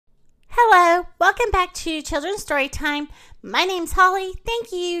Welcome back to Children's Story Time. My name's Holly.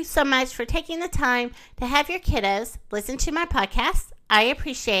 Thank you so much for taking the time to have your kiddos listen to my podcast. I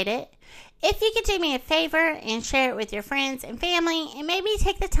appreciate it. If you could do me a favor and share it with your friends and family and maybe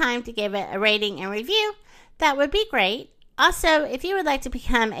take the time to give it a rating and review, that would be great. Also, if you would like to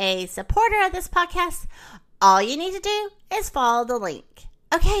become a supporter of this podcast, all you need to do is follow the link.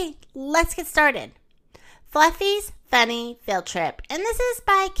 Okay, let's get started. Fluffy's Funny Field Trip, and this is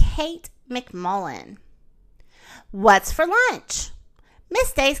by Kate McMullen. What's for lunch?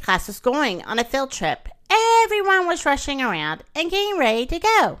 Miss Day's class was going on a field trip. Everyone was rushing around and getting ready to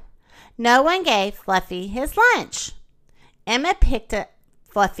go. No one gave Fluffy his lunch. Emma picked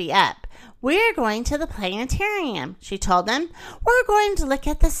Fluffy up. We're going to the planetarium, she told them. We're going to look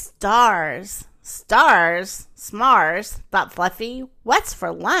at the stars. Stars? Smars, thought Fluffy. What's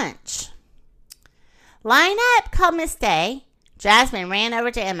for lunch? Line up, called Miss Day. Jasmine ran over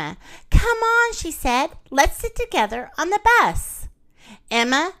to Emma. Come on, she said. Let's sit together on the bus.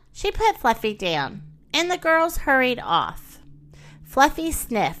 Emma, she put Fluffy down, and the girls hurried off. Fluffy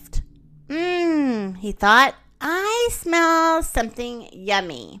sniffed. He thought, I smell something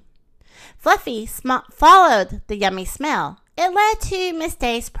yummy. Fluffy followed the yummy smell. It led to Miss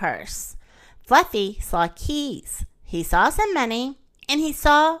Day's purse. Fluffy saw keys. He saw some money, and he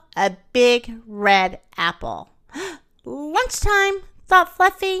saw a big red apple. Lunchtime, thought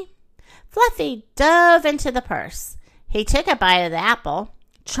Fluffy. Fluffy dove into the purse. He took a bite of the apple.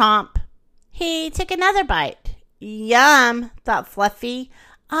 Chomp. He took another bite. Yum, thought Fluffy.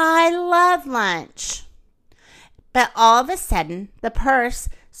 I love lunch. But all of a sudden, the purse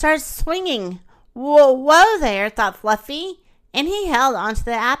started swinging. Whoa there, thought Fluffy, and he held onto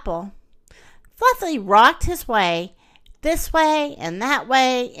the apple. Fluffy rocked his way, this way and that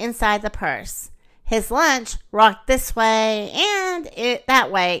way inside the purse. His lunch rocked this way and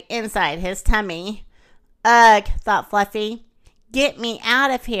that way inside his tummy. Ugh, thought Fluffy. Get me out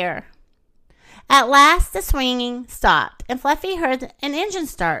of here. At last the swinging stopped, and Fluffy heard an engine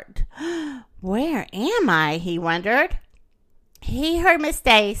start. Where am I? He wondered. He heard Miss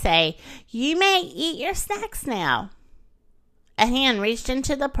Day say, You may eat your snacks now. A hand reached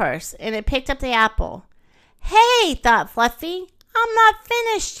into the purse, and it picked up the apple. Hey, thought Fluffy, I'm not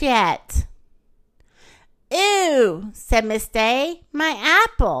finished yet. Ew, said Miss Day, my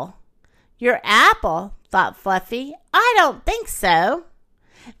apple. Your apple, thought Fluffy. I don't think so.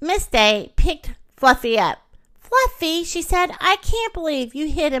 Miss Day picked Fluffy up. Fluffy, she said, I can't believe you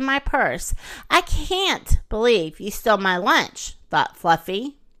hid in my purse. I can't believe you stole my lunch, thought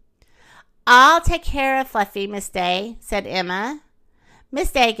Fluffy. I'll take care of Fluffy, Miss Day, said Emma. Miss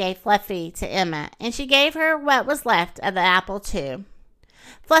Day gave Fluffy to Emma, and she gave her what was left of the apple, too.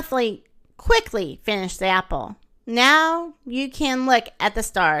 Fluffy quickly finished the apple. Now you can look at the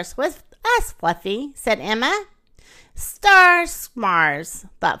stars with us, Fluffy, said Emma. Stars, smars,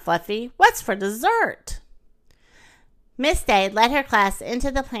 thought Fluffy. What's for dessert? Miss Day led her class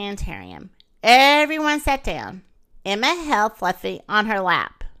into the planetarium. Everyone sat down. Emma held Fluffy on her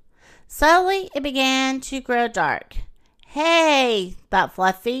lap. Slowly, it began to grow dark. Hey, thought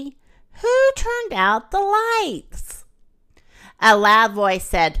Fluffy, who turned out the lights? A loud voice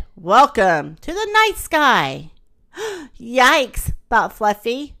said, Welcome to the night sky. Yikes, thought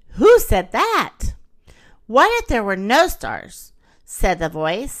Fluffy. Who said that? What if there were no stars? Said the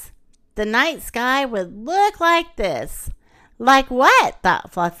voice. The night sky would look like this. Like what?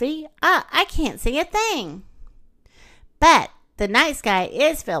 Thought Fluffy. I can't see a thing. But the night sky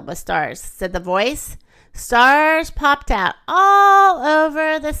is filled with stars, said the voice. Stars popped out all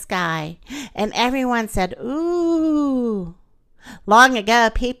over the sky, and everyone said, Ooh. Long ago,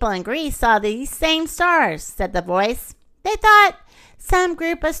 people in Greece saw these same stars, said the voice. They thought some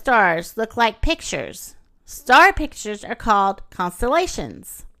group of stars looked like pictures. Star pictures are called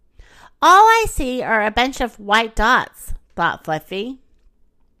constellations. All I see are a bunch of white dots, thought Fluffy.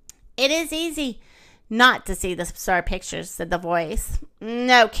 It is easy not to see the star pictures, said the voice.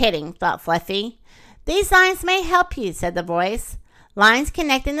 No kidding, thought Fluffy. These lines may help you, said the voice. Lines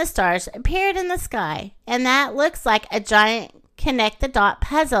connecting the stars appeared in the sky, and that looks like a giant connect-the-dot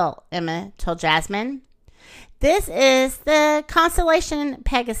puzzle, Emma told Jasmine. This is the constellation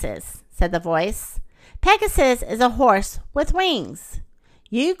Pegasus, said the voice. Pegasus is a horse with wings.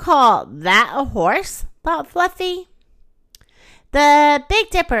 You call that a horse? Thought Fluffy. The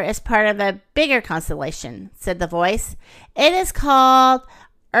Big Dipper is part of a bigger constellation, said the voice. It is called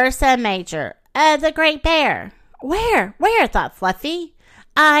Ursa Major, the Great Bear. Where, thought Fluffy.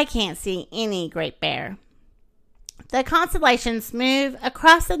 I can't see any Great Bear. The constellations move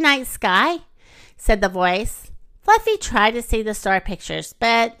across the night sky, said the voice. Fluffy tried to see the star pictures,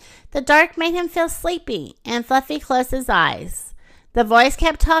 but the dark made him feel sleepy, and Fluffy closed his eyes. The voice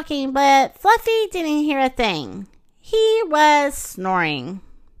kept talking, but Fluffy didn't hear a thing. He was snoring.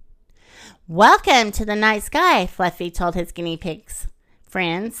 "Welcome to the night sky," Fluffy told his guinea pigs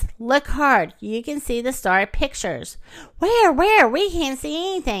friends. "Look hard. You can see the star pictures." Where? We can't see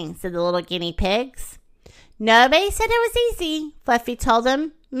anything," said the little guinea pigs. "Nobody said it was easy," Fluffy told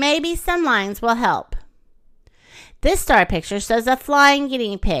them. "Maybe some lines will help." "This star picture shows a flying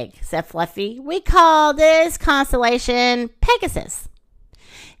guinea pig," said Fluffy. "We call this constellation Pegasus."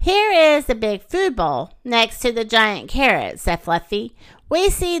 "Here is the big food bowl next to the giant carrot," said Fluffy. We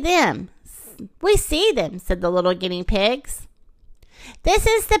see them," said the little guinea pigs. "This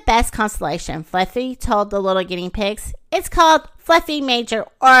is the best constellation," Fluffy told the little guinea pigs. "It's called Fluffy Major,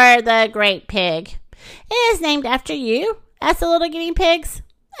 or the Great Pig." "It is named after you?" asked the little guinea pigs.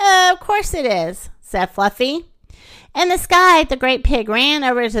 "Of course it is," said Fluffy. In the sky, the Great Pig ran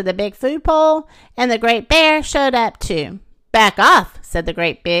over to the big food bowl, and the Great Bear showed up too. "Back off," said the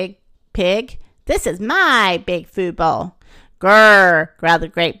Great Big Pig. "This is my big food bowl." "Grrr," growled the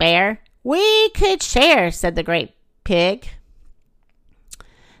Great Bear. "We could share," said the Great Pig.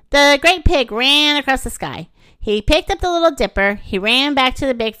 The Great Pig ran across the sky. He picked up the Little Dipper. He ran back to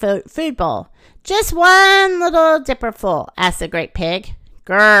the big food bowl. "Just one little dipper full," asked the Great Pig.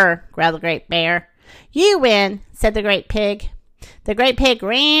 "Grrr," growled the Great Bear. "You win," said the Great Pig. The Great Pig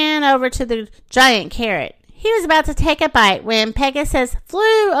ran over to the giant carrot. He was about to take a bite when Pegasus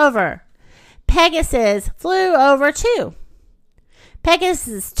flew over. Pegasus flew over too.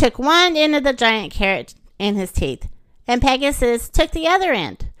 Pegasus took one end of the giant carrot in his teeth, and Pegasus took the other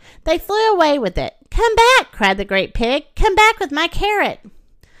end. They flew away with it. "Come back," cried the Great Pig. "Come back with my carrot."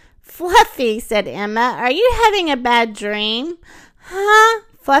 "Fluffy," said Emma, "are you having a bad dream?" "Huh?"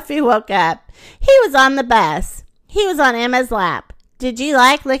 Fluffy woke up. He was on the bus. He was on Emma's lap. "Did you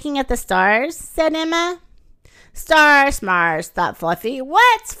like looking at the stars?" said Emma. "Stars, Mars," thought Fluffy.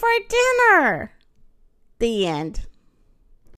 "What's for dinner?" The end.